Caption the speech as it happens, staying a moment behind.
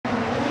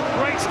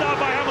start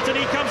by Hamilton.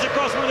 He comes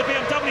across one of the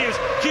BMWs.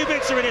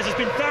 Kubica it is, has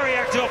been very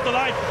active off the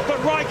line, but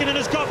Räikkönen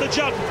has got the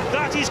jump.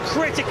 That is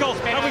critical,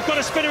 and we've got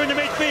a spinner in the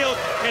midfield.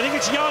 I think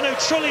it's Jarno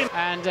Trulli.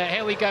 And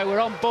here we go, we're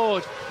on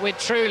board with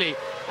Trulli,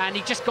 and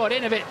he just got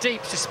in a bit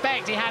deep.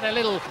 Suspect he had a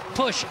little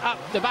push up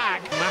the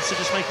back. Massa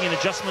just making an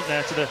adjustment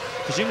there to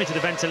presumably to the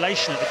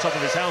ventilation at the top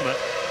of his helmet.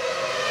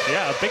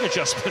 Yeah, a big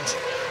adjustment.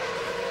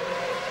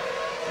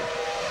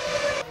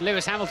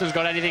 Lewis Hamilton's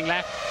got anything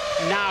left,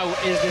 now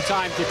is the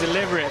time to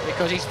deliver it,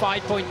 because he's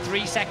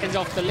 5.3 seconds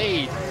off the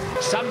lead.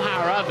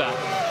 Somehow or other,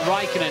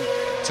 Räikkönen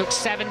took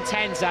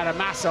 7/10 out of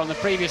Massa on the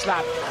previous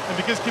lap. And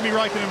because Kimi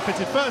Räikkönen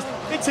pitted first,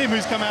 it's him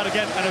who's come out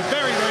again, and a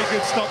very, very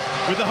good stop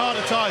with the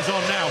harder tyres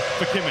on now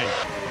for Kimi.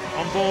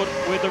 On board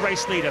with the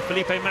race leader,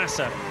 Felipe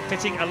Massa,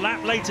 pitting a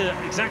lap later,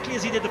 exactly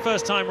as he did the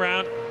first time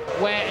round.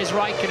 Where is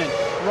Räikkönen?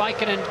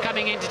 Räikkönen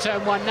coming into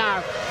turn one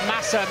now.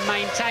 Massa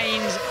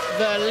maintains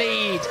the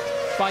lead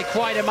by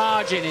quite a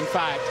margin, in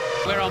fact.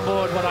 We're on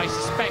board what I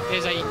suspect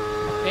is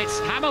it's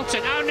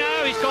Hamilton. Oh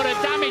no, he's got a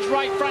damaged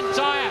right front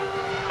tyre.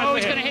 Oh,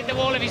 he's going to hit the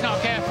wall if he's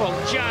not careful.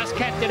 Just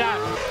kept it up.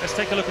 Let's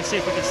take a look and see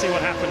if we can see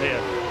what happened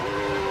here.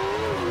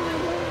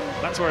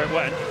 That's where it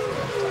went.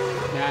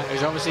 Yeah, it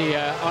was obviously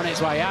on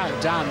its way out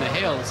down the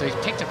hill, so he's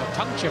picked up a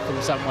puncture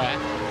from somewhere.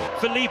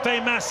 Felipe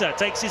Massa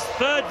takes his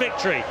third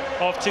victory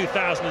of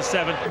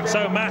 2007.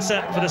 So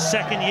Massa, for the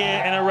second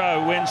year in a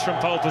row, wins from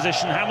pole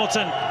position.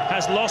 Hamilton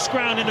has lost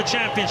ground in the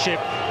championship,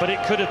 but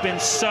it could have been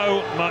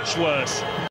so much worse.